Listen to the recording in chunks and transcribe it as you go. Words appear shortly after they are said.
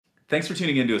Thanks for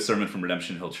tuning in to a sermon from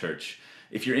Redemption Hill Church.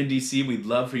 If you're in DC, we'd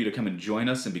love for you to come and join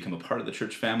us and become a part of the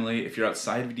church family. If you're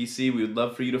outside of DC, we would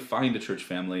love for you to find a church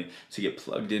family to get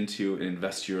plugged into and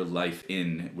invest your life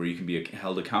in, where you can be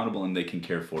held accountable and they can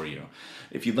care for you.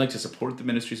 If you'd like to support the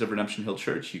ministries of Redemption Hill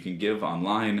Church, you can give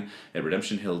online at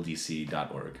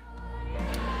redemptionhilldc.org.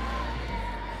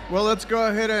 Well, let's go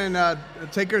ahead and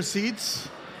take our seats.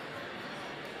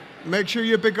 Make sure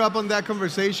you pick up on that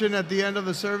conversation at the end of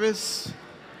the service.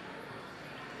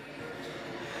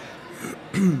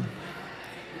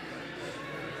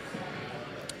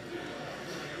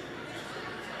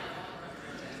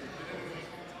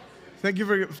 Thank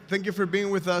you for being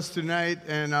with us tonight.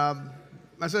 And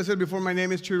as I said before, my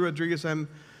name is Chuy Rodriguez. I'm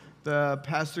the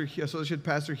associate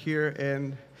pastor here,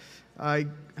 and I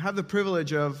have the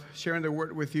privilege of sharing the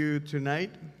word with you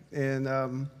tonight.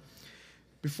 And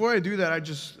before I do that, I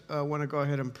just want to go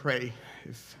ahead and pray.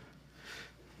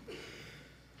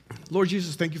 Lord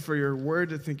Jesus, thank you for your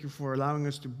word. Thank you for allowing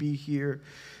us to be here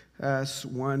as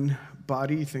one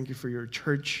body. Thank you for your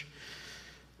church.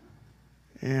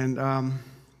 And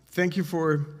thank you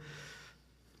for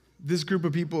this group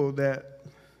of people that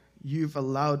you've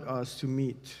allowed us to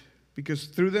meet. Because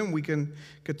through them, we can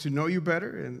get to know you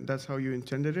better, and that's how you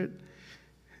intended it.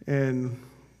 And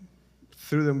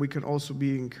through them, we can also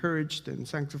be encouraged and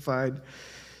sanctified.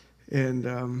 And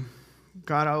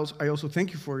God, I also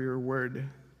thank you for your word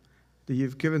that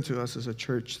you've given to us as a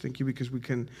church. Thank you because we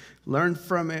can learn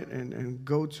from it and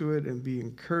go to it and be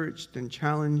encouraged and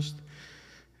challenged.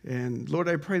 And Lord,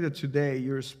 I pray that today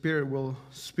your Spirit will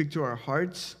speak to our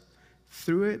hearts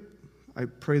through it. I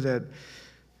pray that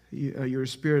your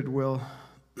Spirit will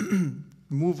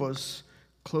move us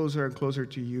closer and closer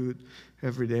to you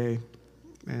every day.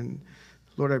 And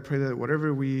Lord, I pray that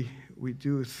whatever we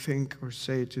do, think, or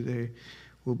say today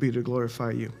will be to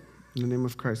glorify you. In the name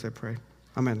of Christ I pray.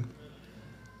 Amen.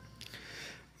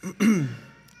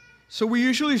 So we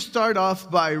usually start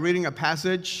off by reading a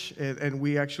passage, and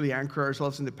we actually anchor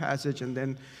ourselves in the passage, and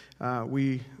then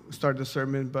we start the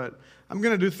sermon. But I'm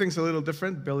going to do things a little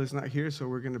different. Bill is not here, so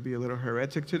we're going to be a little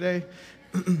heretic today.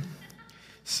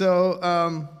 So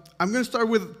I'm going to start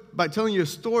by telling you a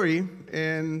story.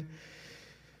 And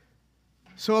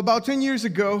so about 10 years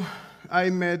ago,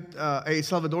 I met a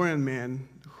Salvadorian man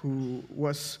who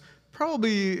was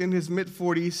probably in his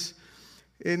mid-40s.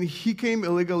 And he came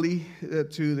illegally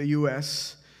to the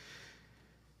U.S.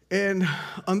 And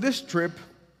on this trip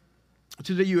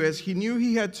to the U.S., he knew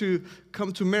he had to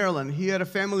come to Maryland. He had a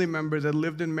family member that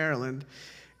lived in Maryland.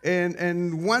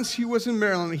 And once he was in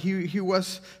Maryland, he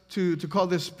was to call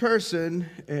this person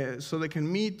so they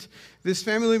can meet. This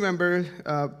family member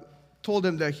told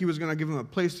him that he was going to give him a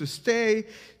place to stay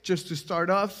just to start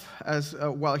off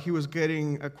while he was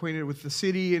getting acquainted with the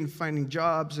city and finding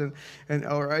jobs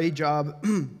or a job.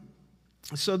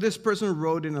 So this person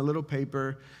wrote in a little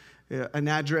paper an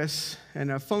address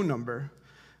and a phone number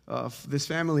of this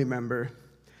family member.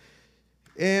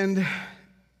 And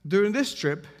during this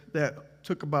trip that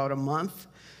took about a month,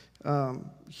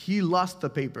 he lost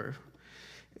the paper.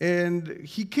 And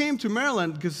he came to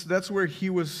Maryland because that's where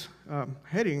he was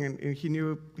heading, and he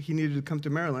knew he needed to come to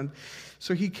Maryland.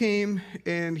 So he came,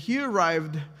 and he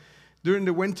arrived during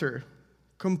the winter,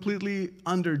 completely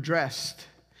underdressed,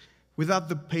 without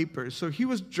the papers. So he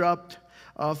was dropped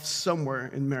off somewhere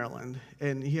in Maryland,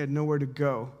 and he had nowhere to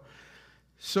go.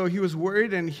 So he was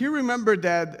worried, and he remembered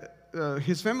that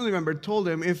his family member told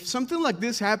him, if something like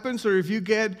this happens, or if you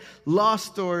get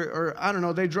lost, or I don't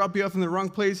know, they drop you off in the wrong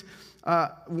place,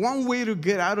 one way to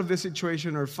get out of this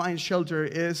situation or find shelter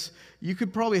is you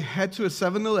could probably head to a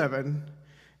 7-Eleven,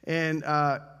 and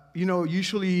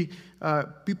usually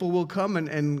people will come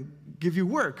and give you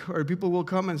work, or people will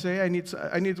come and say, I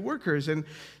need workers, and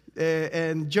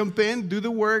jump in, do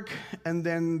the work, and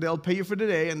then they'll pay you for the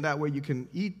day, and that way you can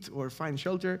eat or find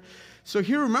shelter. So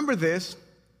he remembered this.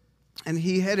 And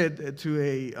he headed to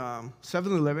a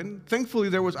 7-Eleven. Thankfully,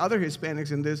 there was other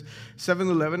Hispanics in this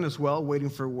 7-Eleven as well, waiting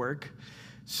for work.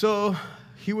 So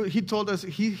he told us,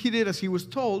 he did as he was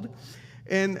told.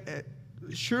 And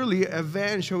surely a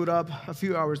van showed up a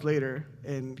few hours later,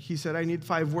 and he said, I need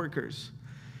 5 workers.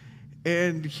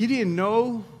 And he didn't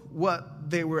know what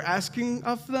they were asking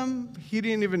of them. He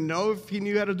didn't even know if he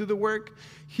knew how to do the work.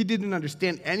 He didn't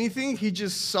understand anything. He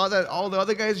just saw that all the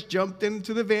other guys jumped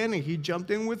into the van, and he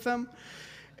jumped in with them.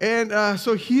 And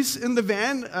so he's in the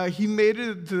van. He made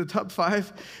it to the top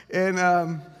 5.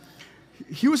 And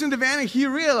he was in the van, and he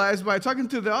realized by talking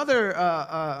to the other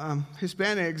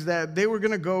Hispanics that they were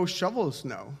going to go shovel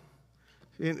snow.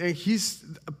 And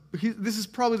this is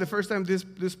probably the first time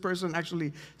this person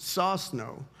actually saw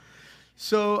snow.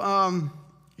 So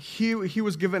he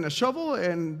was given a shovel,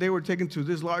 and they were taken to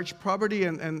this large property,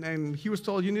 and he was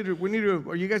told, you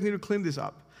guys need to clean this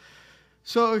up.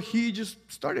 So he just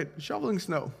started shoveling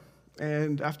snow.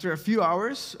 And after a few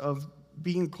hours of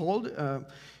being cold,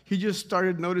 he just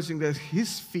started noticing that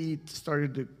his feet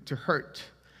started to hurt.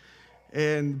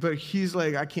 But he's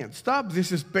like, I can't stop.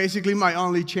 This is basically my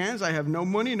only chance. I have no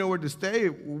money, nowhere to stay.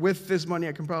 With this money,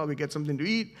 I can probably get something to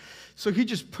eat. So he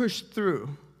just pushed through.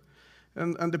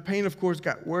 And the pain, of course,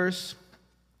 got worse.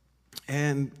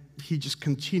 And he just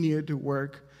continued to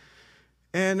work.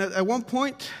 And at one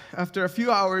point, after a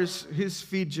few hours, his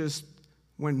feet just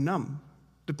went numb.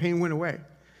 The pain went away.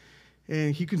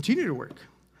 And he continued to work.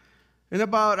 And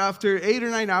after 8 or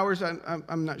 9 hours,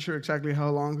 I'm not sure exactly how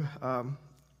long,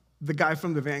 the guy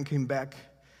from the van came back,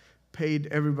 paid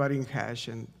everybody in cash,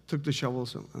 and took the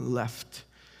shovels and left.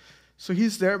 So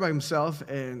he's there by himself,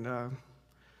 and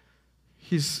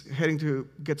he's heading to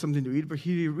get something to eat, but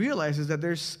he realizes that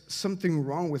there's something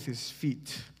wrong with his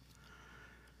feet.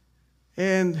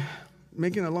 And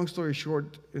making a long story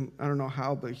short, and I don't know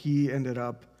how, but he ended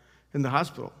up in the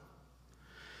hospital.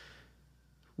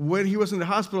 When he was in the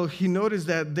hospital, he noticed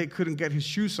that they couldn't get his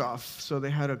shoes off, so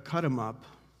they had to cut him up.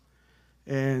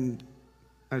 And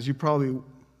as you probably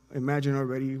imagine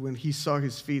already, when he saw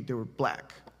his feet, they were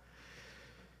black.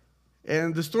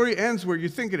 And the story ends where you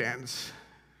think it ends.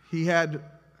 He had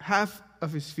half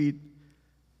of his feet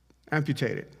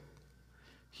amputated.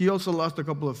 He also lost a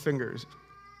couple of fingers.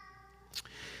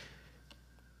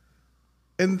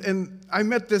 And I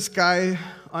met this guy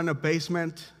on a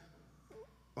basement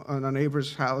on a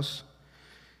neighbor's house,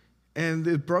 and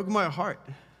it broke my heart.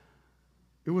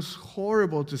 It was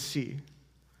horrible to see.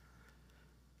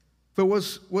 But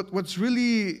what's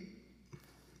really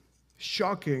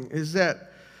shocking is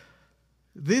that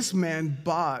this man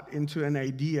bought into an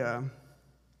idea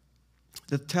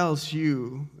that tells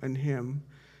you and him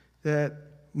that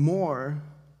more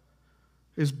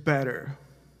is better.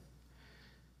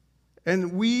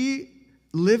 And we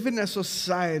live in a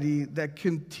society that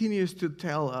continues to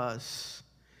tell us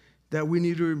that we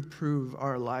need to improve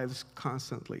our lives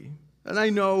constantly. And I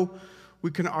know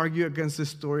we can argue against this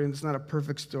story, and it's not a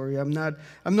perfect story. I'm not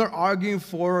arguing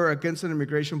for or against an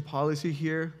immigration policy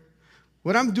here.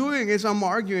 What I'm doing is I'm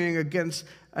arguing against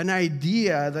an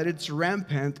idea that it's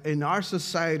rampant in our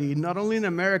society, not only in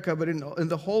America, but in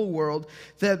the whole world,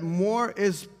 that more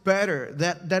is better,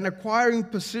 than acquiring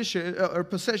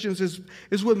possessions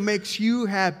is what makes you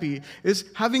happy, is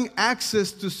having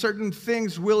access to certain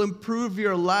things will improve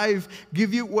your life,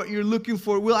 give you what you're looking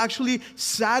for, will actually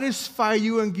satisfy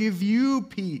you and give you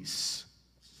peace.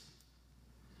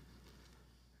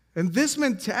 And this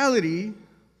mentality,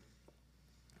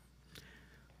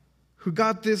 who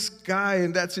got this guy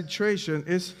in that situation,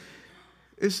 is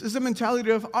the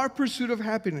mentality of our pursuit of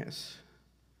happiness.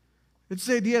 It's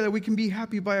the idea that we can be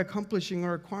happy by accomplishing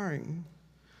or acquiring.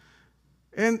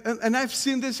 And I've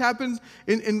seen this happen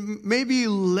in maybe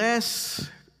less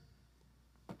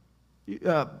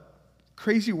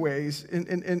crazy ways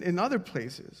in other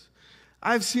places.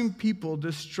 I've seen people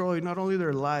destroy not only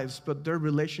their lives, but their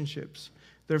relationships,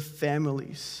 their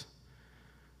families,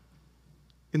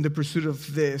 in the pursuit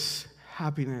of this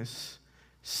happiness,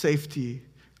 safety,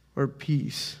 or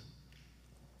peace.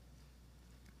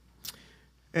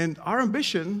 And our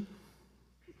ambition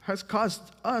has caused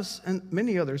us and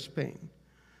many others pain.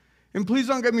 And please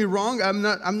don't get me wrong, I'm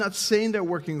not saying that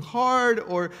working hard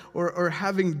or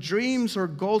having dreams or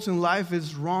goals in life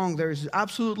is wrong. There is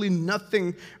absolutely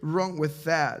nothing wrong with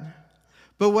that.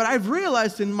 But what I've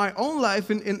realized in my own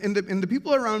life, in the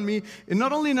people around me, and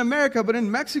not only in America, but in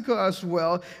Mexico as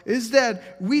well, is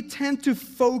that we tend to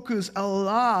focus a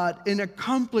lot in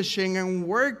accomplishing and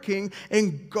working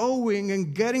and going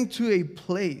and getting to a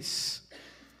place.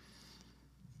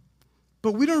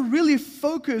 But we don't really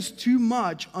focus too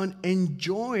much on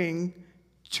enjoying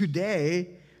today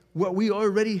what we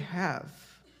already have.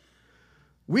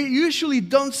 We usually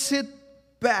don't sit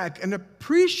back and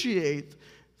appreciate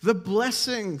the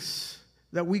blessings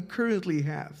that we currently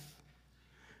have.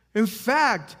 In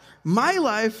fact, my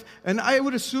life, and I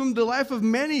would assume the life of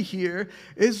many here,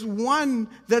 is one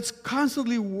that's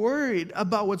constantly worried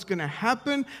about what's going to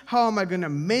happen, how am I going to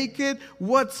make it,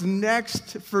 what's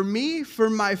next for me, for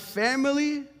my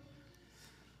family.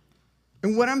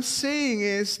 And what I'm saying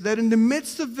is that in the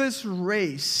midst of this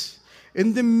race,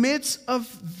 in the midst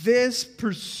of this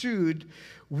pursuit,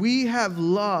 we have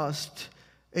lost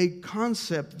a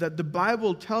concept that the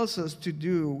Bible tells us to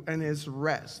do, and is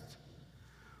rest.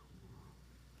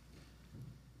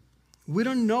 We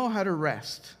don't know how to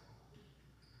rest.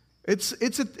 It's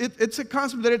a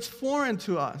concept that it's foreign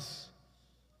to us.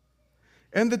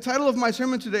 And the title of my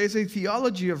sermon today is A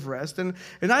Theology of Rest. And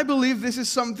I believe this is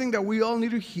something that we all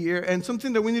need to hear and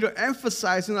something that we need to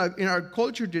emphasize in our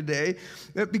culture today,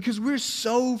 because we're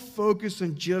so focused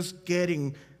on just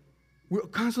we're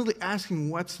constantly asking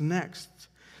what's next.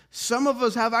 Some of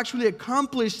us have actually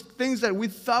accomplished things that we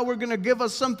thought were going to give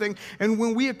us something, and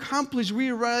when we accomplish,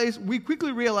 we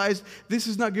quickly realize this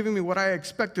is not giving me what I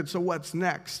expected, so what's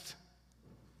next?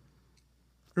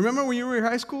 Remember when you were in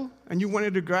high school and you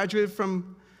wanted to graduate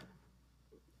and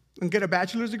get a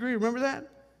bachelor's degree? Remember that?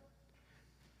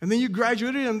 And then you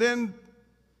graduated and then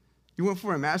you went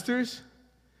for a master's.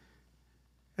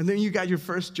 And then you got your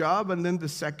first job and then the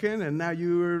second, and now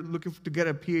you're looking to get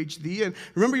a PhD. And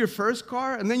remember your first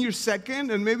car and then your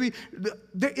second, and maybe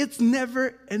it's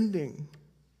never ending.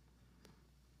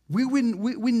 We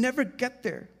never get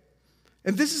there.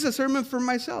 And this is a sermon for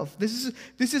myself. This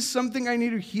is something I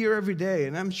need to hear every day,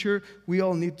 and I'm sure we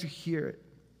all need to hear it.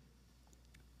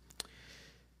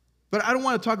 But I don't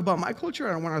want to talk about my culture.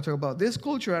 I don't want to talk about this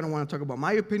culture. I don't want to talk about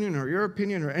my opinion or your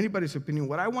opinion or anybody's opinion.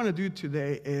 What I want to do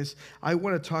today is I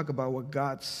want to talk about what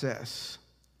God says.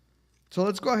 So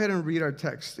let's go ahead and read our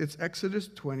text. It's Exodus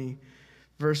 20,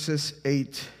 verses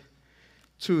 8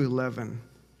 to 11.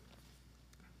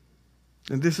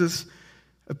 And this is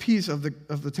a piece of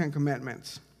the Ten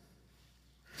Commandments.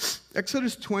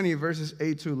 Exodus 20, verses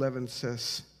 8 to 11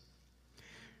 says,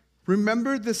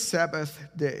 "Remember the Sabbath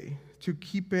day to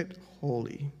keep it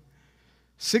holy.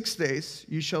 6 days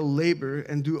you shall labor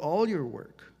and do all your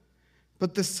work,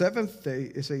 but the seventh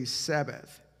day is a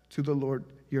Sabbath to the Lord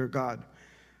your God.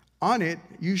 On it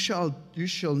you shall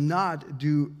not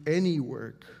do any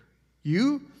work,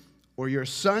 you or your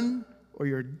son or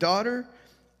your daughter,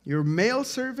 your male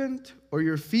servant or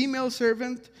your female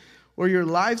servant, or your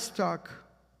livestock,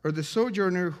 or the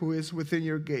sojourner who is within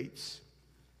your gates.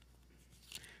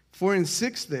 For in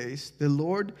 6 days the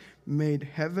Lord made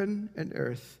heaven and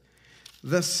earth,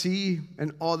 the sea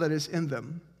and all that is in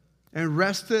them, and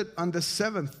rested on the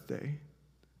seventh day.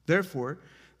 Therefore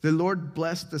the Lord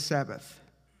blessed the Sabbath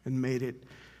and made it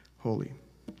holy."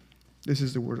 This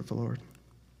is the word of the Lord.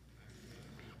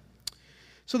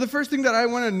 So the first thing that I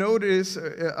want to note is,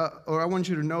 or I want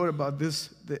you to note about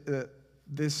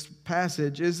this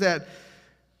passage, is that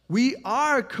we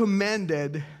are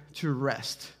commanded to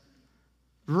rest.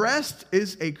 Rest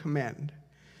is a command.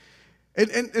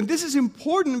 And this is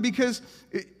important because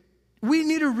we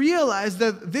need to realize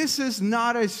that this is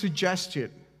not a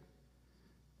suggestion.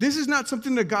 This is not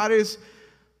something that God is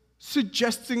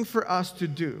suggesting for us to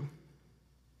do.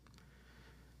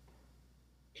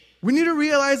 We need to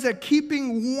realize that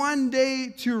keeping one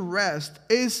day to rest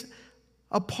is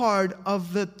a part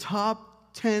of the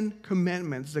top 10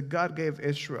 commandments that God gave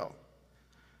Israel.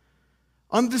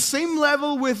 On the same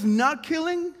level with not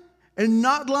killing and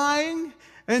not lying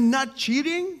and not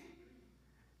cheating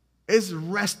is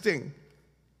resting.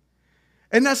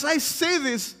 And as I say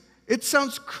this, it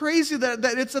sounds crazy that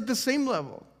it's at the same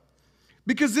level.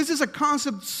 Because this is a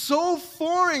concept so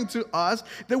foreign to us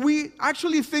that we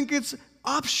actually think it's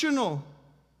optional.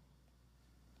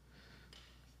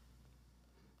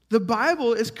 The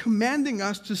Bible is commanding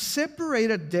us to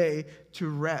separate a day to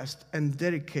rest and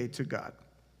dedicate to God.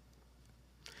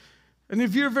 And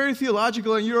if you're very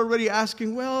theological and you're already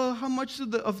asking, well, how much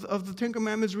of the Ten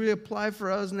Commandments really apply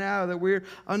for us now that we're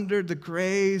under the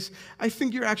grace? I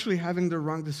think you're actually having the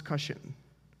wrong discussion.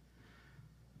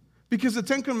 Because the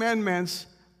Ten Commandments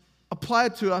apply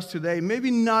to us today,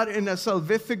 maybe not in a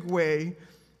salvific way,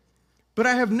 but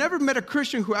I have never met a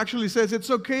Christian who actually says it's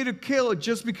okay to kill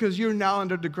just because you're now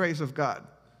under the grace of God.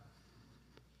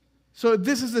 So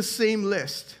this is the same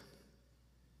list.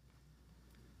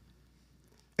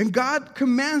 And God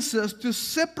commands us to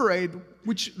separate,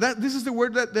 this is the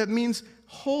word that means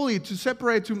holy, to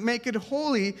separate, to make it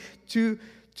holy, to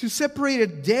separate a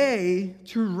day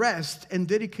to rest and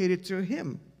dedicate it to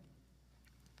Him.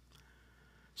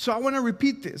 So I want to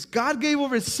repeat this. God gave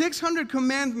over 600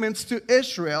 commandments to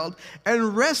Israel,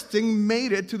 and resting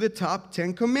made it to the top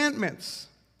 10 commandments.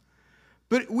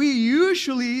 But we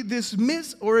usually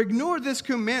dismiss or ignore this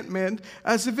commandment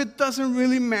as if it doesn't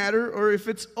really matter or if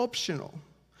it's optional.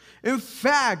 In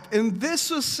fact, in this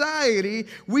society,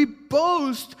 we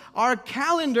boast our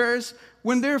calendars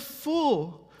when they're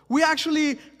full. We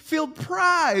actually feel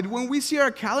pride when we see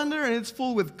our calendar and it's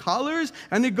full with colors,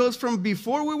 and it goes from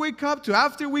before we wake up to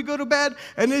after we go to bed,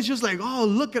 and it's just like, oh,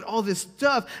 look at all this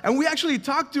stuff. And we actually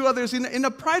talk to others in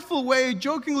a prideful way,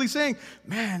 jokingly saying,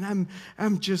 man,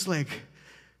 I'm just like,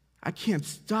 I can't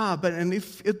stop. And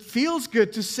it feels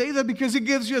good to say that because it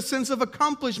gives you a sense of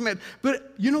accomplishment.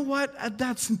 But you know what?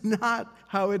 That's not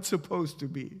how it's supposed to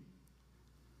be.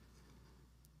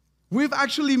 We've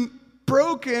actually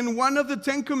broken one of the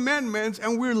 10 commandments,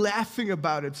 and we're laughing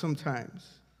about it sometimes.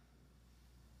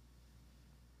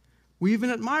 We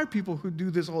even admire people who do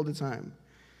this all the time.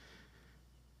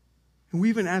 And we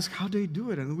even ask how they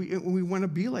do it, and we want to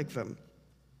be like them.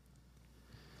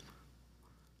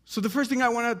 So the first thing I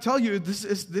want to tell you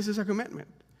is this is a commitment.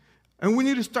 And we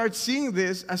need to start seeing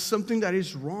this as something that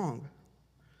is wrong.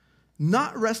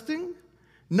 Not resting,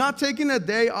 not taking a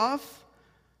day off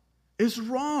is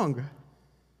wrong.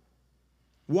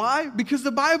 Why? Because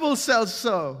the Bible says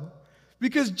so.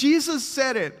 Because Jesus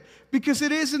said it. Because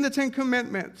it is in the 10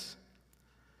 Commandments.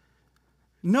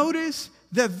 Notice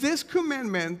that this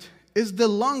commandment is the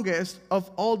longest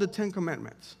of all the 10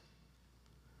 Commandments.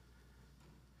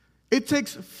 It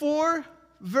takes 4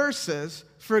 verses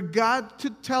for God to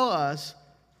tell us,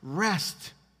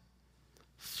 rest.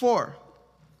 4.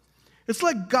 It's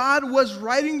like God was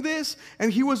writing this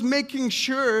and he was making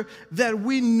sure that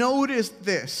we noticed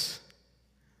this.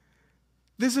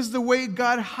 This is the way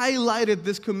God highlighted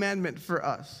this commandment for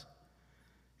us.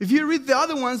 If you read the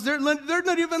other ones, they're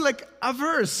not even like a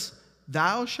verse.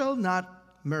 Thou shalt not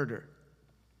murder.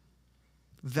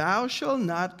 Thou shalt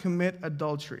not commit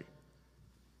adultery.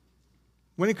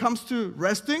 When it comes to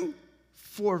resting,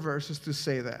 4 verses to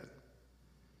say that.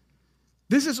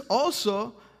 This is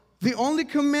also the only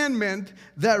commandment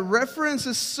that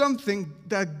references something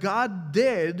that God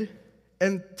did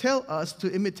and tell us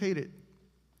to imitate it.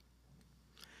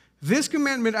 This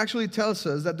commandment actually tells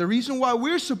us that the reason why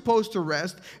we're supposed to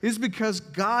rest is because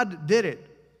God did it.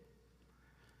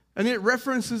 And it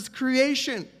references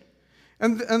creation.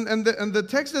 And the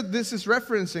text that this is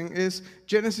referencing is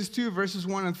Genesis 2, verses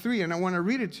 1 and 3, and I want to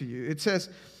read it to you. It says,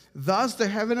 "Thus the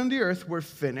heaven and the earth were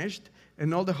finished,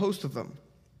 and all the host of them.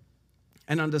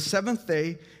 And on the 7th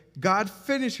day, God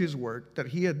finished his work that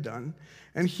he had done,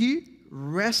 and he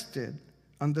rested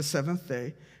on the 7th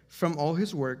day from all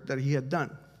his work that he had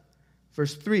done."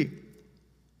 Verse 3,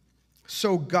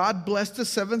 "So God blessed the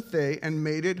 7th day and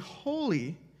made it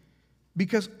holy,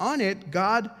 because on it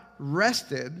God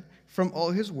rested from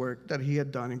all his work that he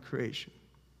had done in creation."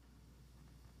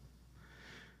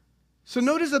 So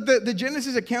notice that the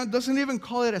Genesis account doesn't even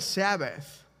call it a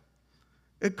Sabbath.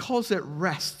 It calls it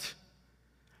rest.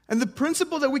 And the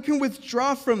principle that we can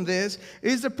withdraw from this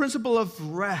is the principle of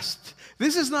rest.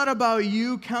 This is not about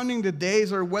you counting the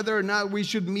days or whether or not we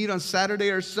should meet on Saturday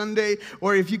or Sunday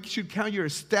or if you should count your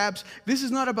steps. This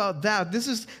is not about that. This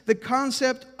is the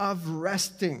concept of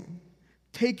resting.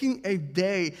 Taking a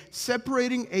day,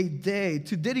 separating a day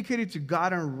to dedicate it to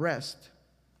God and rest.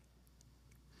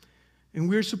 And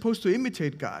we're supposed to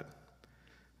imitate God.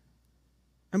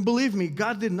 And believe me,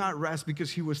 God did not rest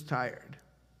because he was tired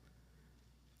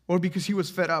or because he was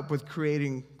fed up with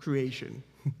creating creation.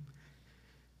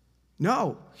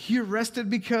 No, he rested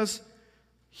because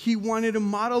he wanted to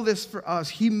model this for us.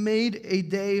 He made a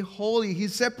day holy. He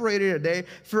separated a day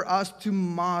for us to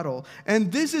model.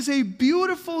 And this is a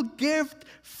beautiful gift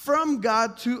from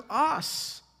God to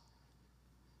us.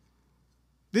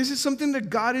 This is something that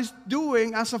God is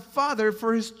doing as a father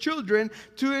for his children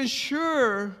to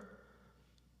ensure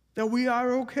that we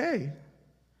are okay.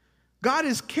 God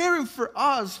is caring for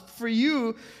us, for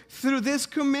you, through this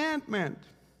commandment.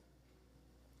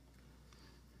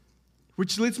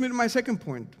 Which leads me to my second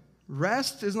point.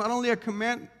 Rest is not only a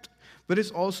command, but it's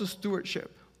also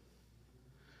stewardship.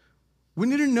 We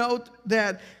need to note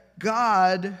that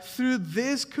God, through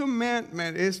this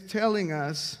commandment, is telling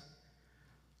us,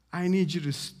 I need you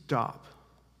to stop.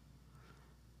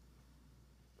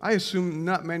 I assume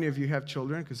not many of you have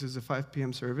children because it's a 5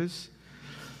 p.m. service.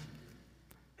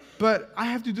 But I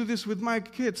have to do this with my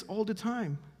kids all the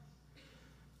time.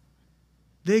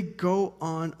 They go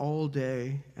on all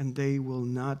day and they will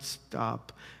not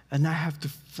stop. And I have to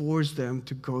force them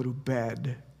to go to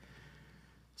bed.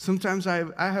 Sometimes I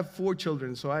have 4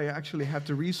 children, so I actually have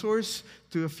to resource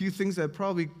to a few things that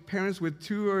probably parents with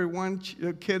 2 or 1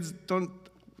 kids don't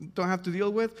have to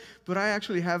deal with. But I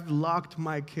actually have locked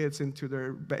my kids into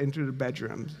their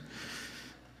bedrooms.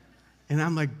 And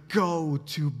I'm like, go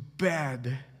to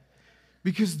bed.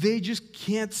 Because they just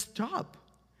can't stop.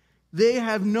 They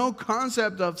have no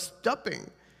concept of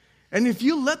stopping. And if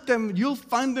you let them, you'll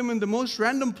find them in the most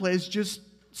random place just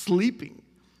sleeping.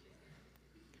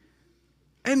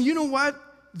 And you know what?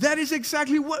 That is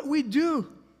exactly what we do.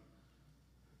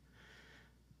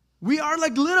 We are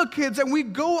like little kids and we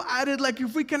go at it like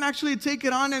if we can actually take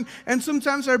it on, and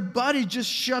sometimes our body just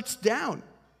shuts down.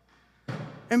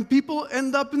 And people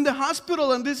end up in the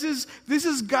hospital, and this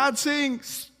is God saying,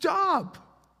 stop.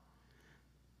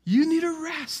 You need a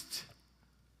rest.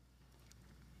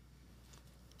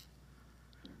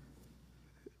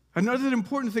 Another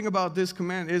important thing about this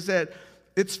command is that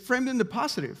it's framed in the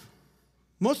positive.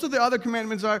 Most of the other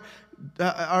commandments are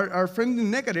framed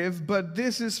in negative, but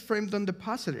this is framed on the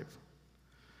positive.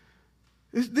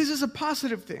 This is a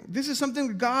positive thing. This is something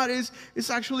that God is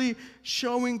actually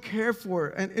showing care for,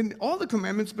 and in all the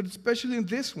commandments, but especially in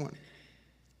this one.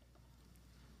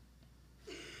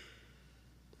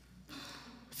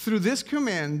 Through this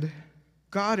command,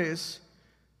 God is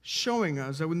showing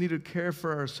us that we need to care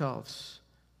for ourselves.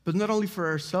 But not only for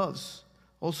ourselves,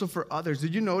 also for others.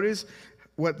 Did you notice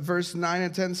what verse 9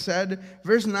 and 10 said?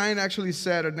 Verse 9 actually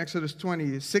said in Exodus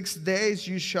 20, 6 days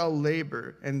you shall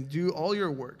labor and do all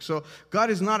your work. So God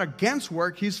is not against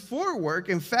work, He's for work.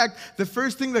 In fact, the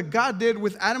first thing that God did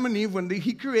with Adam and Eve when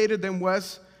He created them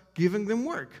was giving them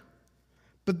work.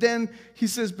 But then He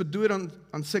says, but do it on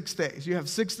 6 days. You have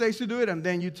 6 days to do it, and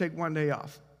then you take 1 day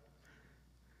off.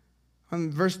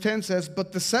 And verse 10 says,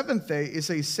 but the seventh day is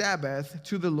a Sabbath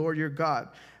to the Lord your God.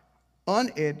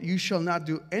 On it you shall not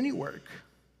do any work.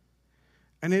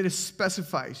 And it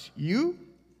specifies you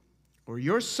or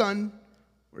your son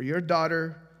or your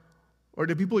daughter or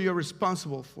the people you're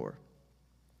responsible for.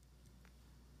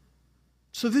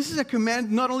 So this is a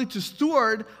command not only to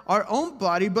steward our own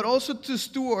body, but also to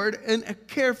steward and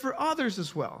care for others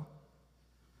as well.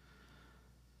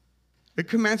 It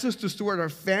commands us to steward our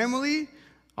family,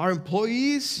 our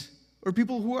employees, or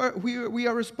people we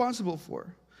are responsible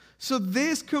for. So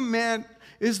this command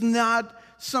is not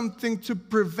something to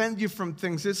prevent you from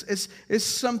things. It's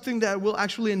something that will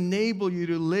actually enable you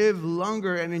to live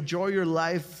longer and enjoy your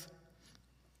life.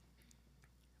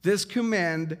 This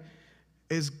command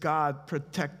is God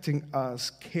protecting us,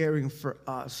 caring for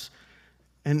us,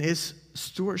 and is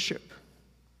stewardship.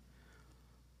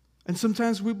 And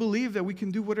sometimes we believe that we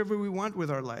can do whatever we want with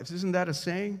our lives. Isn't that a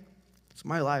saying? It's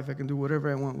my life. I can do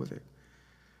whatever I want with it.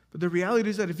 But the reality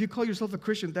is that if you call yourself a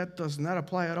Christian, that does not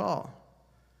apply at all.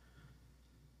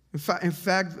 In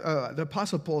fact, the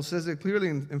Apostle Paul says it clearly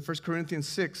in 1 Corinthians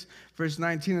 6, verse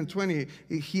 19 and 20.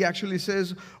 He actually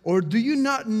says, or do you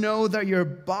not know that your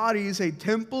body is a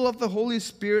temple of the Holy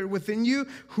Spirit within you,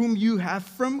 whom you have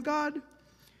from God?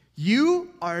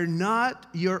 You are not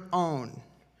your own,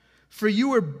 for you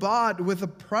were bought with a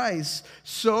price,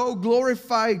 so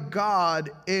glorify God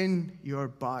in your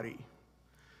body.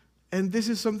 And this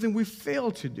is something we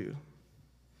fail to do.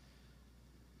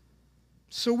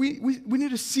 So we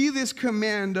need to see this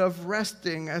command of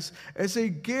resting as a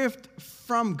gift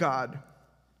from God.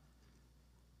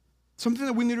 Something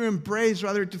that we need to embrace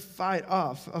rather to fight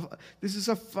off. This is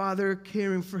a father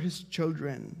caring for his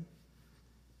children.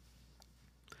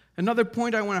 Another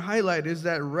point I want to highlight is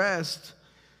that rest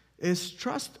is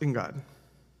trust in God.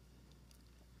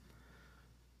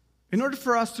 In order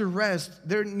for us to rest,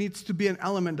 there needs to be an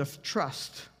element of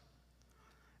trust.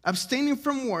 Abstaining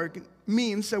from work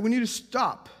means that we need to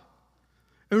stop.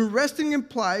 And resting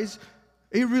implies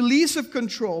a release of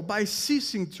control by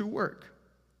ceasing to work.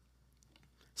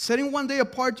 Setting 1 day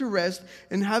apart to rest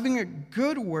and having a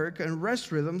good work and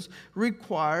rest rhythms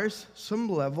requires some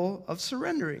level of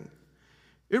surrendering.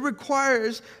 It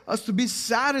requires us to be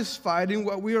satisfied in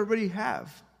what we already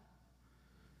have.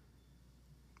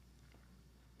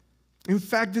 In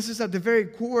fact, this is at the very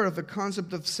core of the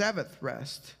concept of Sabbath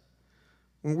rest.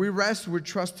 When we rest, we're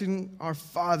trusting our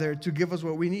Father to give us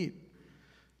what we need.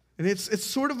 And it's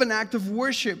sort of an act of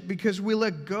worship because we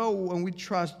let go and we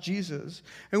trust Jesus.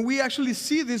 And we actually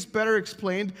see this better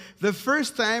explained the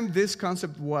first time this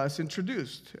concept was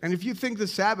introduced. And if you think the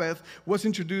Sabbath was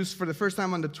introduced for the first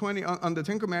time on the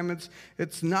Ten Commandments,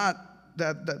 it's not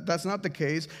that's not the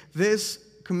case. This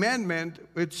commandment,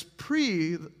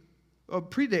 predates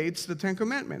the Ten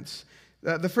Commandments.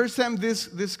 The first time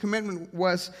this commandment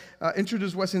was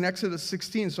introduced was in Exodus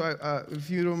 16. So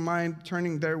if you don't mind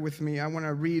turning there with me, I want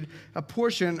to read a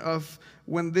portion of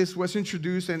when this was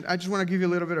introduced. And I just want to give you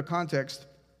a little bit of context.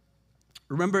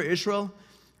 Remember Israel?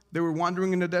 They were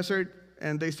wandering in the desert,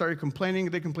 and they started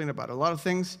complaining. They complained about a lot of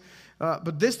things.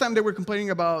 But this time they were complaining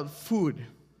about food.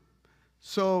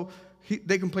 So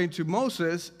they complained to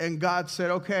Moses, and God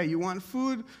said, okay, you want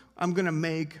food? I'm going to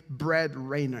make bread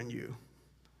rain on you.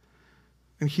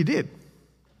 And he did.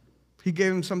 He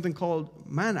gave him something called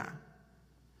manna.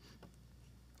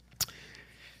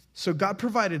 So God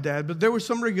provided that, but there were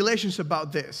some regulations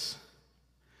about this.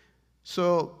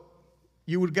 So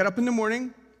you would get up in the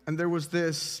morning, and there was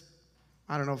this,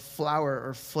 flour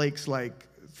or flakes-like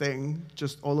thing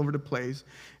just all over the place.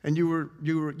 And you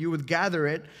would gather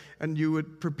it, and you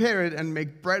would prepare it and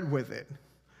make bread with it.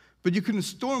 But you couldn't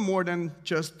store more than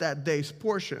just that day's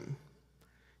portion.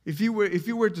 If you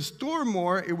were to store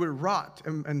more, it would rot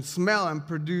and smell and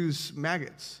produce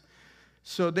maggots.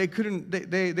 So they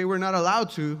were not allowed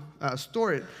to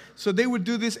store it. So they would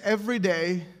do this every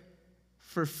day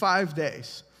for 5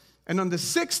 days. And on the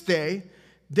 6th day,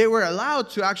 they were allowed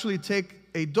to actually take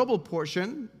a double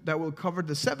portion that will cover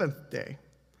the 7th day.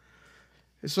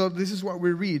 So this is what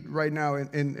we read right now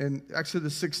in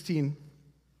Exodus 16,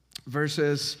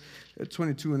 verses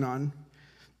 22 and on.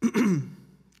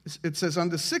 It says, on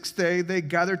the 6th day, they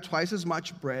gathered twice as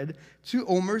much bread, 2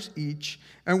 omers each.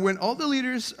 And when all the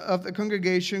leaders of the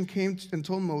congregation came and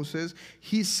told Moses,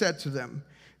 he said to them,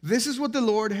 this is what the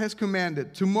Lord has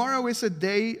commanded. Tomorrow is a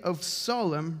day of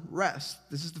solemn rest.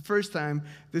 This is the first time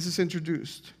this is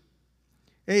introduced.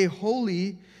 A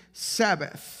holy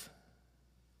Sabbath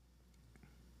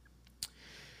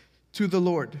to the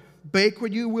Lord. Bake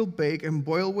what you will bake and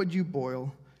boil what you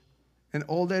boil. And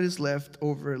all that is left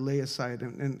over lay aside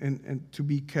and to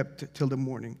be kept till the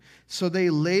morning. So they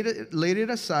laid it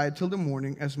aside till the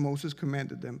morning as Moses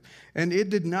commanded them. And it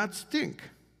did not stink.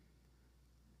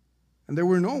 And there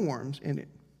were no worms in it.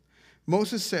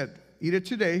 Moses said, eat it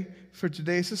today, for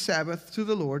today is a Sabbath to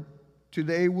the Lord.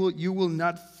 Today you will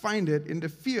not find it in the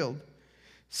field.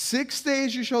 6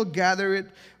 days you shall gather it,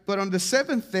 but on the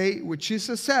 7th day, which is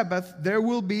a Sabbath, there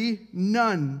will be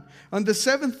none. On the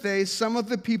 7th day, some of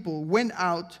the people went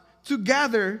out to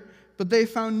gather, but they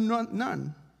found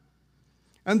none.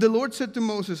 And the Lord said to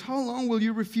Moses, how long will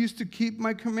you refuse to keep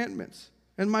my commandments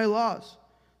and my laws?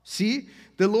 See,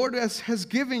 the Lord has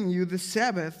given you the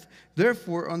Sabbath.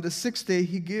 Therefore, on the 6th day,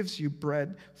 he gives you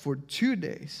bread for 2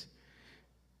 days.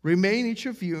 Remain each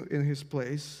of you in his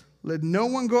place. Let no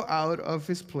one go out of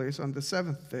his place on the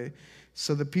 7th day.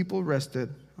 So the people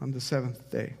rested on the 7th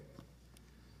day.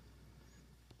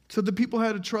 So the people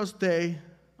had a trust day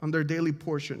on their daily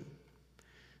portion.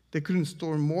 They couldn't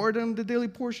store more than the daily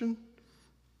portion.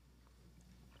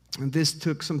 And this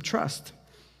took some trust.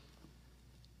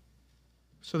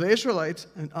 So the Israelites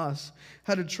and us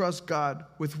had to trust God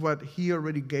with what he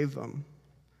already gave them.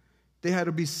 They had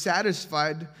to be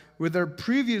satisfied with their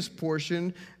previous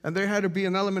portion, and there had to be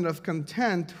an element of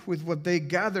content with what they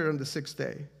gathered on the 6th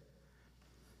day.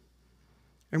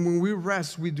 And when we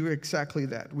rest, we do exactly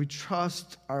that. We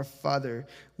trust our Father.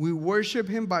 We worship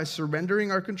him by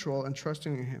surrendering our control and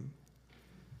trusting in him.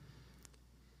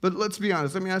 But let's be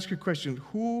honest. Let me ask you a question.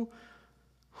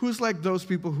 Who's like those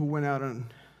people who went out on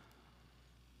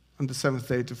the 7th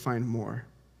day to find more?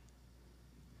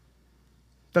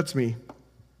 That's me.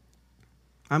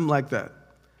 I'm like that.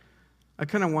 I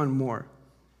kind of want more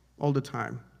all the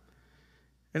time.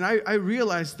 And I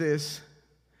realized this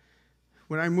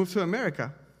when I moved to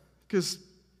America, because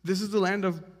this is the land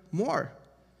of more,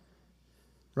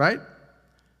 right?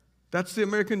 That's the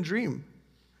American dream.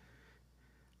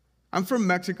 I'm from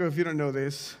Mexico, if you don't know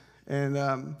this,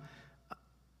 and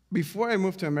before I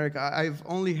moved to America, I've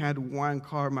only had one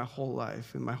car in my whole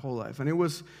life, and it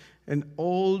was an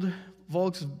old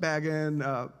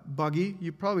Volkswagen buggy.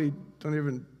 You probably don't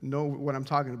even know what I'm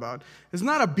talking about. It's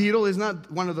not a Beetle. It's not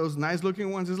one of those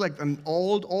nice-looking ones. It's like an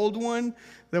old one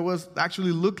that was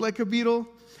actually looked like a Beetle.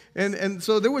 And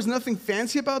so there was nothing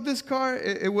fancy about this car.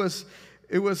 It was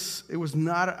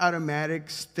not automatic,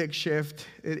 stick shift.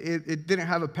 It didn't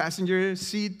have a passenger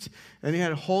seat, and it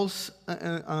had holes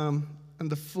on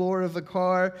the floor of the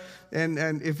car.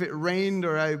 And if it rained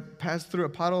or I passed through a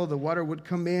puddle, the water would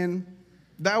come in.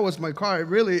 That was my car,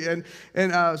 really.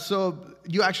 And so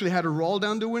you actually had to roll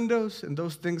down the windows, and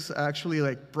those things actually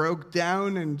like broke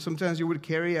down, and sometimes you would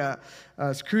carry a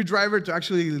screwdriver to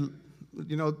actually,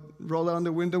 roll down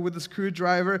the window with a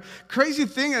screwdriver. Crazy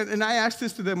thing, and I asked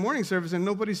this to the morning service, and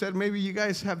nobody said, maybe you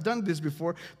guys have done this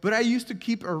before, but I used to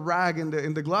keep a rag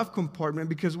in the glove compartment,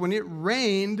 because when it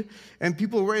rained and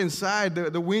people were inside,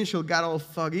 the windshield got all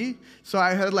foggy, so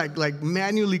I had like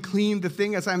manually clean the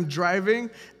thing as I'm driving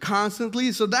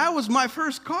constantly. So that was my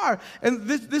first car, and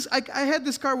I had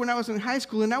this car when I was in high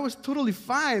school, and I was totally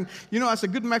fine. As a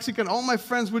good Mexican, all my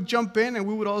friends would jump in, and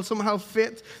we would all somehow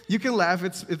fit. You can laugh;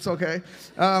 it's okay.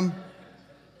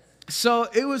 So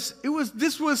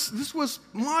this was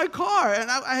my car, and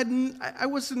I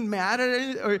wasn't mad at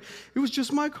it, or it was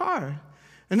just my car.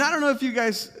 And I don't know if you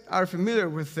guys are familiar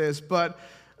with this, but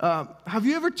have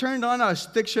you ever turned on a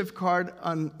stick shift card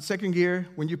on second gear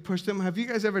when you push them? Have you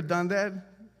guys ever done that?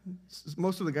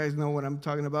 Most of the guys know what I'm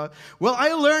talking about. Well,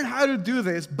 I learned how to do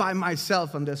this by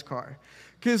myself on this car,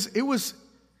 because it was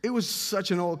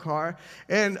such an old car.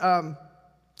 And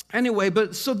anyway,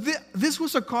 but so this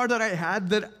was a car that I had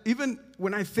that even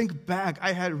when I think back,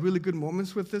 I had really good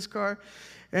moments with this car.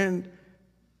 And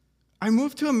I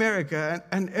moved to America,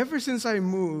 and ever since I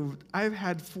moved, I've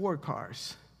had 4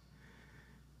 cars.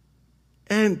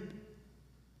 And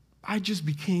I just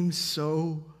became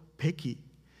so picky.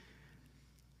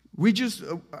 We just,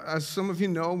 as some of you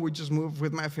know, we just moved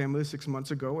with my family 6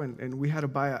 months ago, and we had to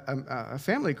buy a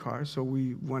family car. So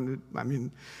we wanted,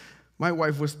 my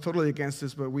wife was totally against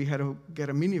this, but we had to get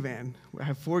a minivan. I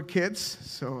have 4 kids,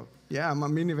 so yeah, I'm a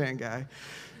minivan guy.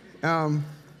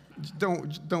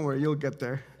 Don't worry, you'll get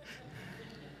there.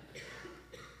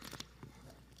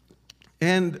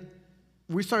 And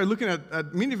we started looking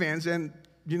at minivans, and,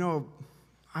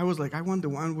 I was like, I want the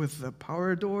one with the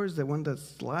power doors, the one that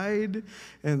slide,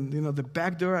 and, the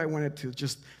back door, I wanted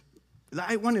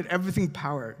everything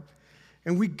powered.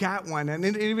 And we got one, and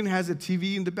it even has a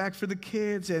TV in the back for the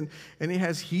kids, and it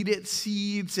has heated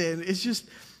seats, and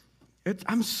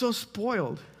I'm so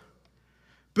spoiled.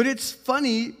 But it's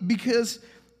funny because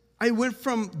I went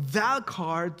from that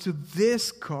car to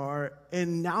this car,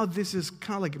 and now this is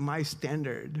kind of like my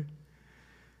standard.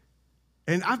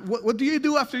 And what do you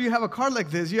do after you have a car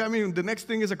like this? The next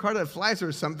thing is a car that flies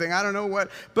or something. I don't know what.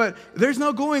 But there's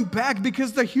no going back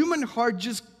because the human heart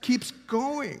just keeps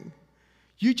going.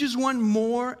 You just want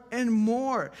more and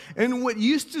more. And what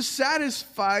used to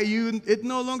satisfy you, it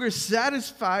no longer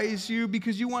satisfies you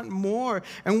because you want more.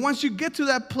 And once you get to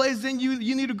that place, then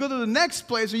you need to go to the next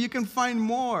place so you can find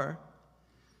more.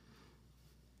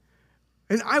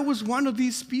 And I was one of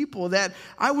these people that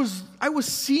I was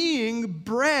seeing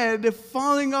bread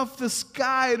falling off the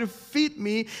sky to feed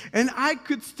me, and I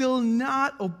could still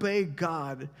not obey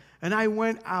God. And I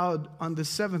went out on the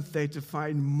 7th day to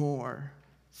find more.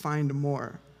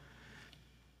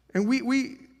 And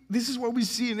this is what we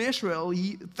see in Israel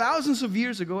thousands of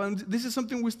years ago, and this is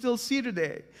something we still see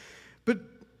today. But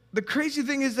the crazy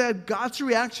thing is that God's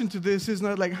reaction to this is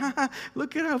not like,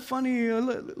 look at how funny,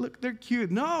 look, they're cute.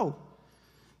 No.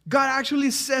 God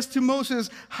actually says to Moses,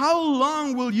 how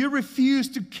long will you refuse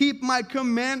to keep my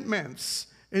commandments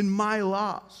and my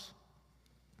laws?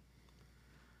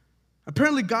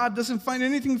 Apparently, God doesn't find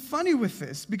anything funny with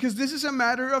this because this is a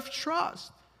matter of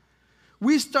trust.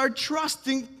 We start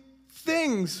trusting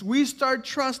things. We start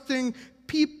trusting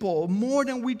people more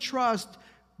than we trust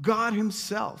God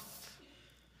himself.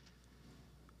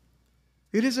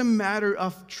 It is a matter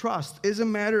of trust. It is a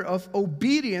matter of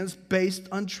obedience based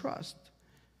on trust.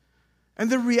 And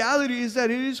the reality is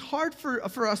that it is hard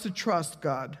for us to trust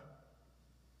God.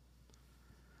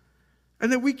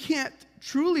 And that we can't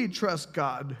truly trust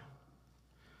God.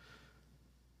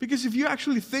 Because if you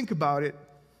actually think about it,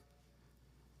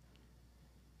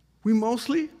 we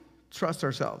mostly trust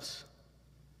ourselves.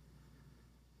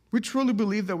 We truly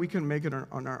believe that we can make it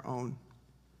on our own.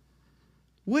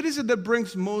 What is it that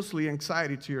brings mostly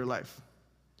anxiety to your life?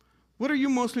 What are you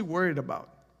mostly worried about?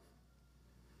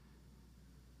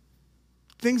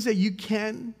 Things that you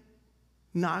can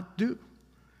not do.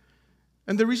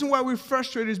 And the reason why we're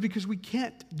frustrated is because we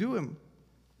can't do them.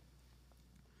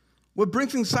 What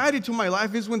brings anxiety to my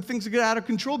life is when things get out of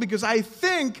control because I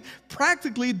think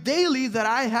practically daily that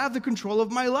I have the control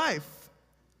of my life.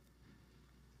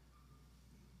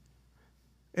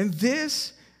 And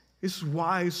this is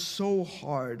why it's so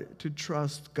hard to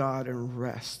trust God and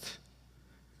rest.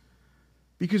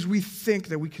 Because we think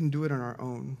that we can do it on our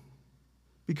own.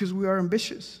 Because we are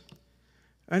ambitious.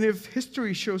 And if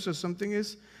history shows us something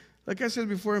is, like I said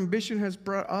before, ambition has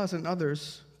brought us and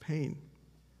others pain.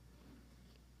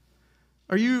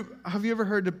 Have you ever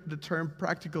heard the term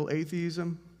practical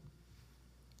atheism?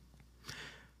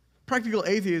 Practical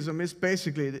atheism is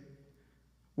basically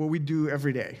what we do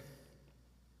every day.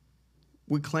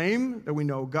 We claim that we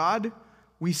know God.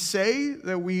 We say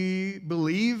that we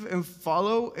believe and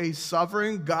follow a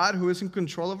sovereign God who is in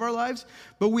control of our lives,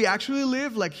 but we actually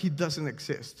live like he doesn't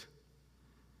exist.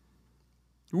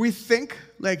 We think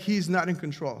like he's not in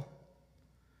control.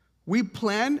 We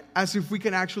plan as if we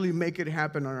can actually make it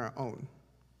happen on our own.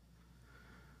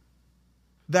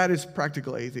 That is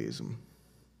practical atheism.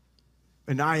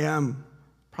 And I am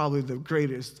probably the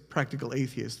greatest practical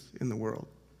atheist in the world.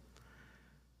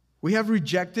 We have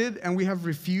rejected and we have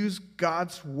refused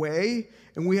God's way,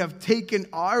 and we have taken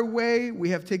our way,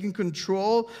 we have taken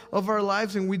control of our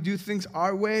lives, and we do things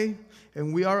our way,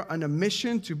 and we are on a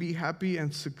mission to be happy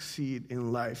and succeed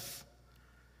in life.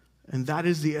 And that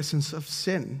is the essence of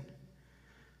sin.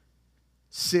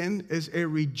 Sin is a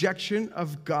rejection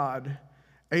of God,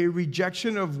 a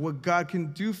rejection of what God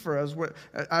can do for us,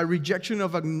 a rejection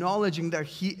of acknowledging that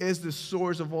he is the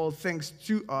source of all things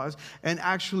to us, and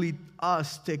actually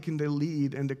us taking the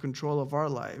lead and the control of our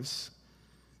lives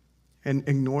and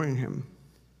ignoring him.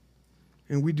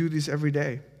 And we do this every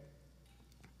day.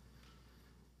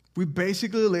 We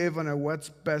basically live on a what's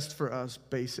best for us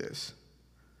basis.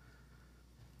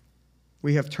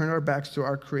 We have turned our backs to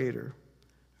our Creator,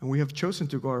 and we have chosen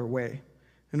to go our way.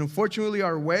 And unfortunately,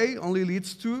 our way only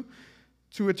leads to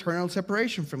eternal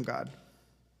separation from God.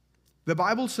 The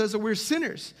Bible says that we're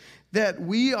sinners, that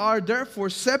we are therefore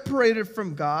separated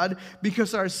from God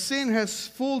because our sin has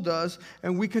fooled us,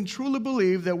 and we can truly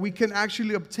believe that we can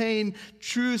actually obtain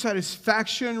true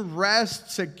satisfaction,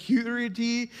 rest,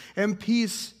 security, and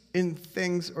peace in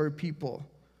things or people,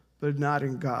 but not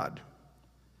in God.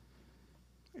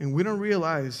 And we don't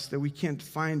realize that we can't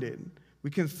find it.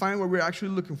 We can find what we're actually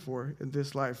looking for in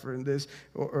this life or in this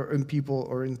or in people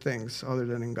or in things other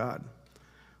than in God.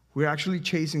 We're actually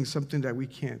chasing something that we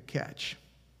can't catch.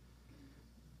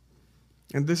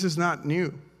 And this is not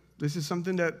new. This is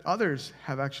something that others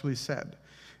have actually said.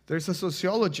 There's a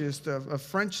sociologist, a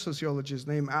French sociologist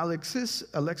named Alexis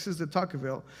de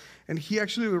Tocqueville, and he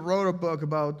actually wrote a book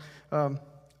about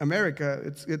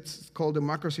America. It's called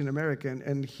Democracy in America,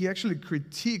 and he actually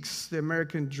critiques the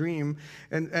American dream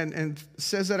and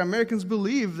says that Americans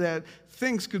believe that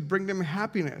things could bring them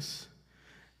happiness.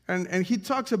 And he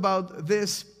talks about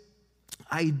this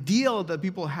ideal that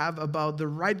people have about the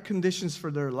right conditions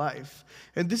for their life.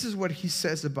 And this is what he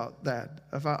says about that,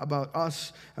 about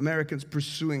us Americans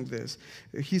pursuing this.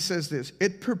 He says this: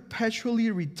 it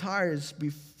perpetually retires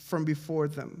from before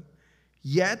them,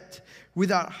 yet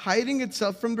without hiding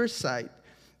itself from their sight,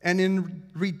 and in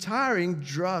retiring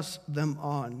draws them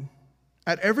on.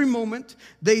 At every moment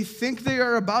they think they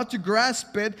are about to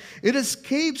grasp it, it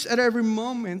escapes at every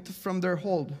moment from their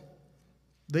hold.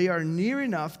 They are near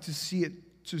enough to see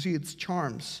its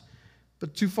charms,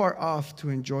 but too far off to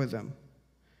enjoy them.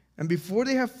 And before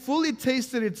they have fully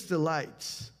tasted its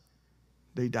delights,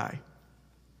 they die.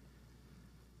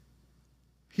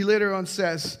 He later on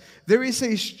says, there is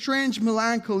a strange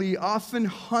melancholy often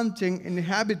haunting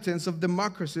inhabitants of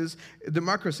democracies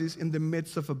in the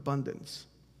midst of abundance.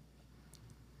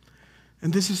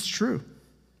 And this is true,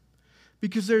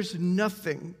 because there's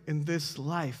nothing in this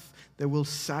life that will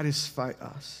satisfy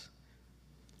us.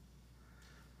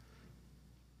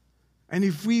 And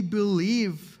if we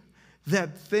believe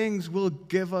that things will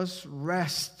give us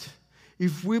rest,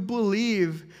 if we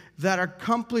believe that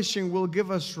accomplishing will give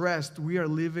us rest, we are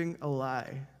living a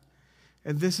lie.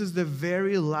 And this is the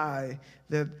very lie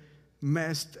that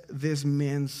messed this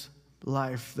man's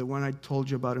life, the one I told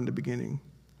you about in the beginning.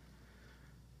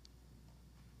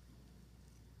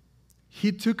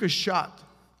 He took a shot.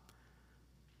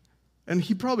 And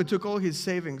he probably took all his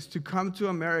savings to come to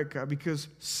America because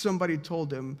somebody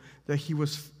told him that he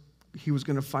was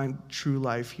going to find true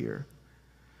life here.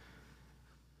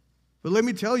 But let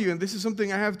me tell you, and this is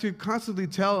something I have to constantly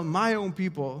tell my own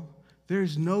people, there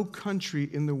is no country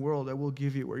in the world that will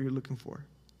give you what you're looking for.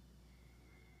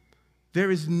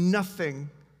 There is nothing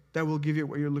that will give you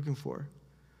what you're looking for.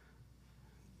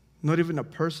 Not even a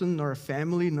person, nor a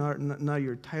family, not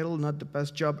your title, not the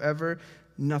best job ever,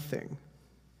 nothing.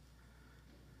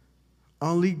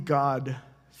 Only God,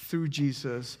 through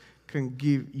Jesus, can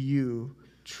give you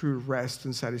true rest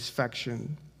and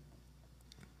satisfaction.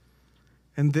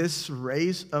 And this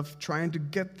race of trying to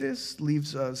get this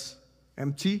leaves us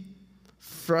empty,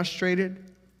 frustrated,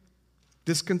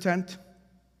 discontent,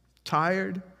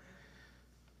 tired,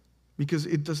 because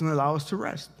it doesn't allow us to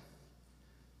rest.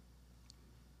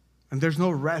 And there's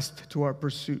no rest to our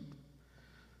pursuit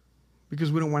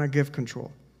because we don't want to give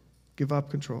up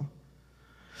control.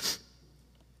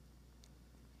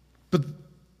 But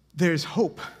there's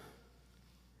hope.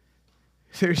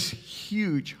 There's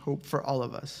huge hope for all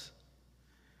of us.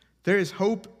 There is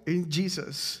hope in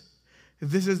Jesus.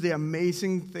 This is the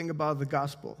amazing thing about the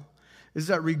gospel, is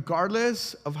that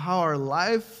regardless of how our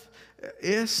life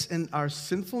is and our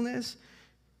sinfulness,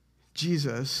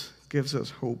 Jesus gives us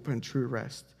hope and true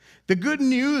rest. The good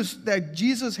news that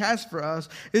Jesus has for us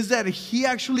is that he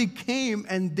actually came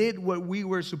and did what we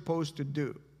were supposed to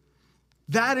do.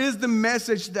 That is the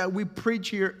message that we preach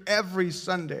here every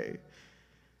Sunday.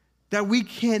 That we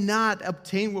cannot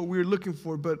obtain what we're looking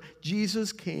for, but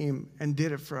Jesus came and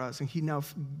did it for us, and he now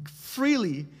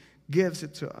freely gives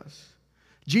it to us.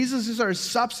 Jesus is our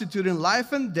substitute in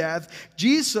life and death.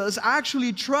 Jesus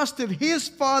actually trusted his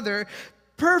Father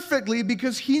perfectly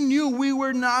because he knew we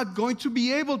were not going to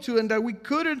be able to and that we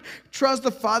couldn't trust the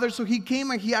Father, so he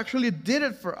came and he actually did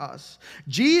it for us.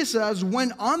 Jesus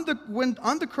went on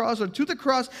the cross or to the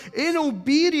cross in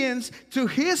obedience to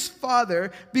his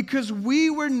Father because we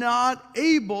were not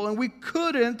able and we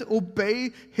couldn't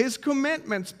obey his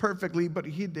commandments perfectly, but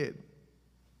he did.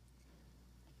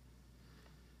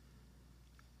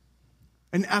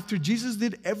 And after Jesus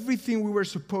did everything we were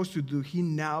supposed to do, he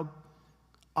now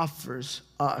offers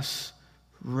us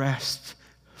rest,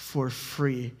 for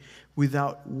free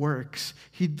without works.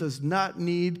 He does not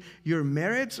need your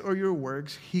merits or your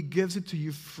works. He gives it to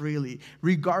you freely,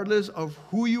 regardless of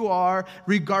who you are,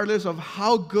 regardless of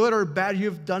how good or bad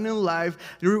you've done in life,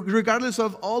 regardless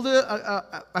of all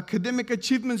the academic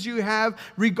achievements you have,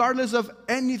 regardless of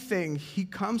anything. He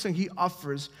comes and he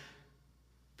offers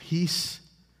peace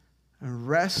and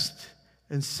rest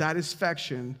and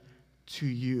satisfaction to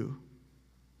you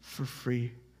for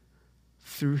free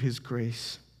through his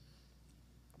grace.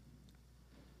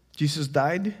 Jesus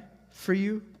died for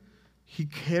you. He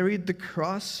carried the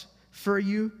cross for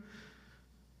you.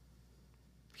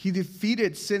 He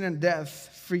defeated sin and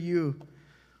death for you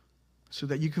so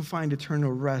that you can find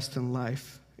eternal rest and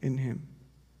life in him.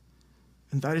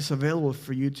 And that is available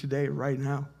for you today, right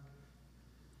now.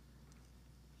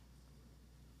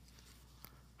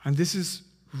 And this is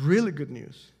really good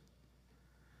news.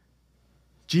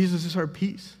 Jesus is our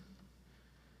peace.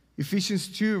 Ephesians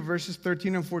 2, verses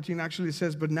 13 and 14 actually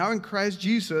says, "But now in Christ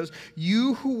Jesus,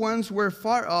 you who once were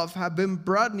far off have been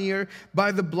brought near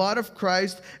by the blood of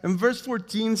Christ." And verse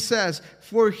 14 says,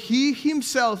 "For he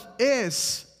himself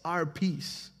is our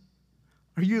peace."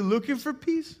 Are you looking for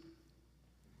peace?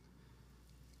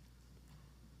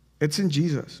 It's in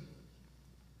Jesus.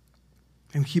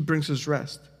 And he brings us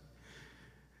rest.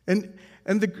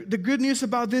 And the good news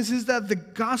about this is that the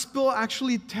gospel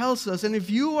actually tells us, and if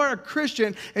you are a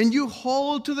Christian and you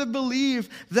hold to the belief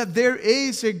that there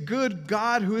is a good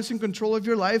God who is in control of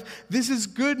your life, this is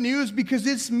good news because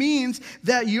this means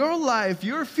that your life,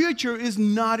 your future is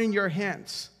not in your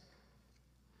hands.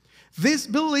 This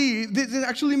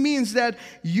actually means that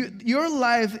your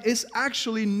life is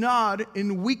actually not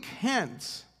in weak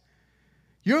hands.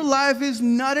 Your life is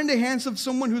not in the hands of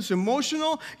someone who's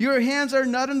emotional. Your hands are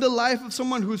not in the life of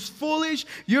someone who's foolish.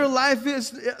 Your life is,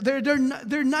 they're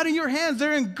not in your hands.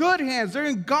 They're in good hands. They're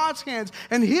in God's hands.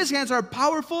 And his hands are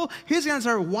powerful. His hands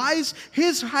are wise.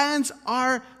 His hands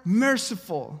are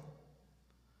merciful.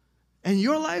 And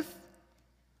your life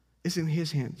is in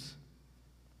his hands.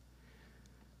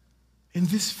 And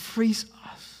this frees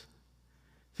us.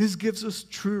 This gives us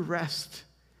true rest.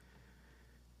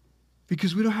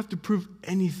 Because we don't have to prove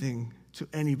anything to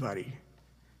anybody.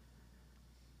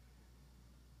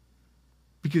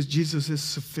 Because Jesus is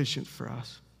sufficient for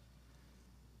us.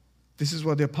 This is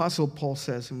what the Apostle Paul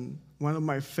says in one of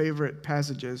my favorite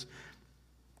passages.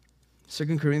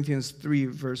 2 Corinthians 3,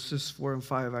 verses 4 and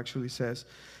 5 actually says,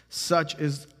 "Such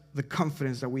is the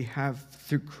confidence that we have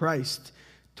through Christ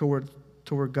toward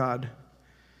God.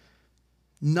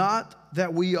 Not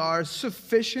that we are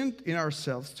sufficient in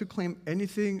ourselves to claim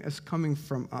anything as coming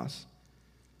from us,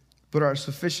 but our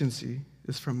sufficiency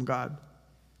is from God."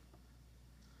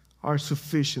 Our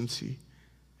sufficiency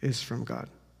is from God.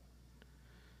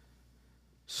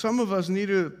 Some of us need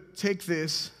to take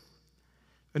this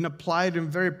and apply it in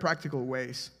very practical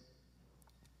ways,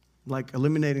 like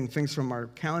eliminating things from our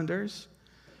calendars,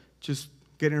 just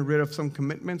getting rid of some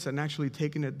commitments and actually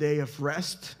taking a day of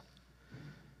rest.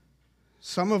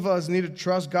 Some of us need to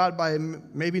trust God by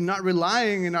maybe not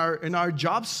relying in our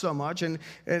jobs so much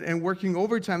and working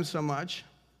overtime so much.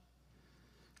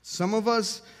 Some of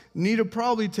us need to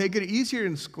probably take it easier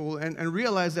in school and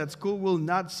realize that school will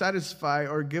not satisfy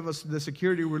or give us the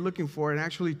security we're looking for, and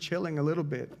actually chilling a little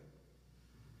bit.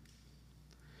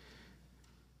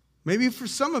 Maybe for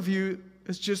some of you,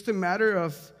 it's just a matter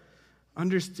of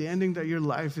understanding that your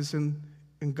life is in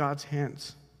God's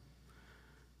hands.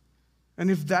 And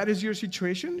if that is your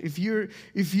situation, if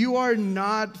you are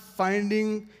not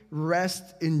finding rest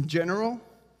in general,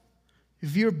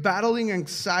 if you're battling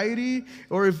anxiety,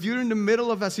 or if you're in the middle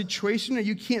of a situation and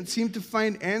you can't seem to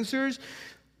find answers,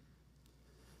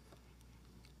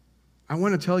 I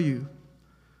want to tell you,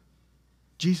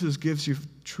 Jesus gives you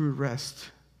true rest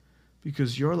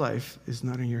because your life is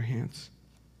not in your hands.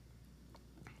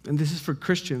 And this is for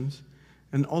Christians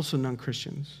and also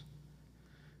non-Christians.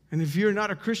 And if you're not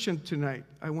a Christian tonight,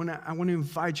 I want to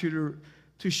invite you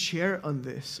to share on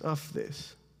this.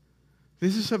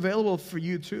 This is available for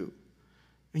you too.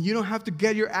 And you don't have to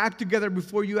get your act together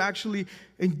before you actually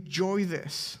enjoy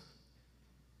this.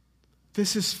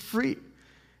 This is free.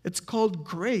 It's called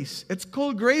grace. It's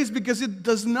called grace because it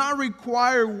does not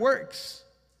require works.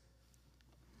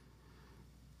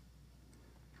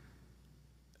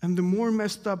 And the more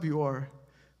messed up you are,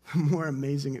 the more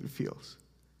amazing it feels.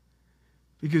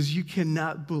 Because you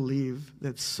cannot believe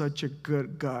that such a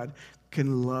good God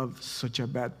can love such a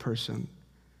bad person.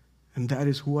 And that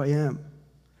is who I am.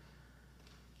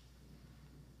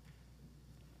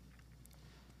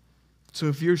 So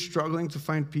if you're struggling to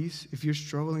find peace, if you're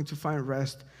struggling to find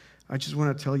rest, I just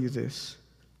want to tell you this.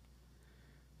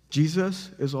 Jesus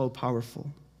is all powerful.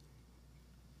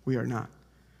 We are not.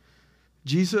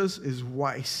 Jesus is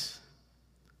wise.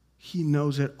 He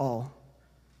knows it all.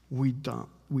 We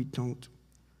don't.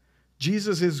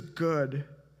 Jesus is good,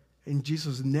 and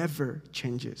Jesus never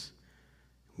changes.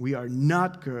 We are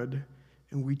not good,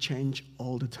 and we change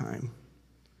all the time.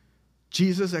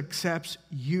 Jesus accepts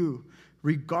you,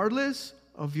 regardless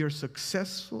of your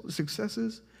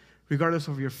successes, regardless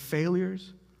of your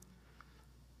failures.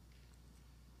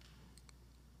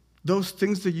 Those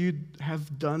things that you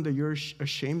have done that you're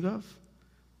ashamed of,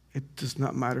 it does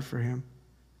not matter for him.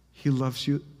 He loves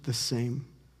you the same.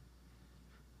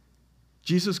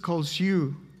 Jesus calls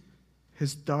you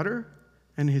his daughter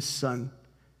and his son,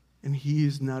 and he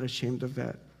is not ashamed of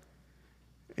that.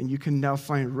 And you can now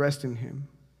find rest in him.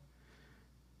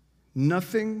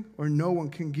 Nothing or no one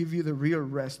can give you the real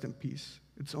rest and peace.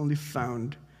 It's only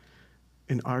found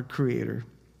in our Creator.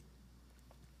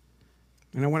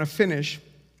 And I want to finish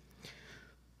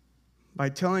by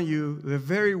telling you the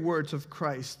very words of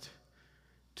Christ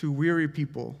to weary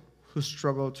people who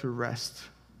struggle to rest.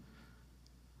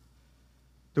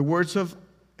 The words of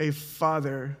a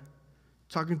father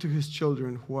talking to his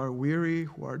children who are weary,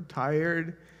 who are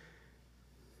tired.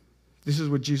 This is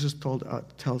what Jesus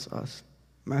tells us.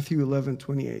 Matthew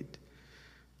 11:28.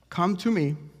 Come to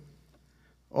me,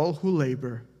 all who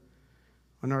labor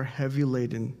and are heavy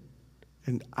laden,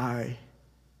 and I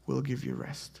will give you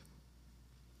rest.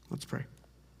 Let's pray.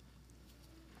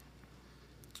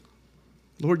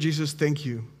 Lord Jesus, thank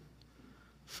you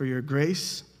for your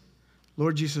grace.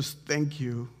 Lord Jesus, thank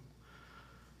you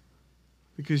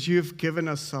because you have given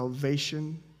us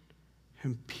salvation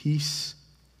and peace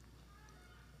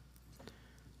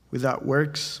without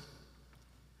works.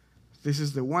 This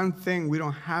is the one thing we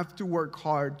don't have to work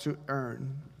hard to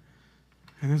earn,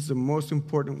 and it's the most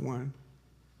important one.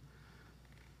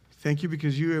 Thank you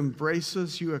because you embrace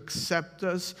us, you accept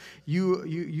us,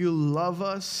 you love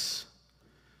us,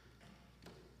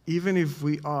 even if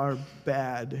we are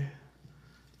bad.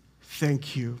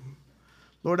 Thank you.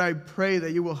 Lord, I pray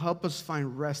that you will help us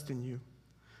find rest in you.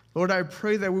 Lord, I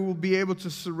pray that we will be able to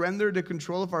surrender the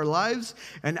control of our lives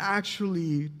and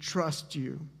actually trust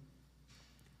you.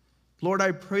 Lord,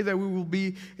 I pray that we will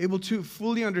be able to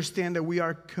fully understand that we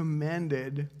are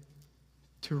commanded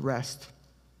to rest.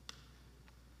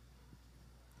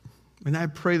 And I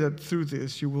pray that through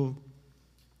this, you will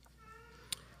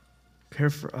care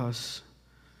for us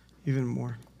even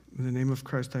more. In the name of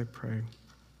Christ, I pray.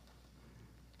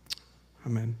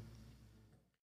 Amen.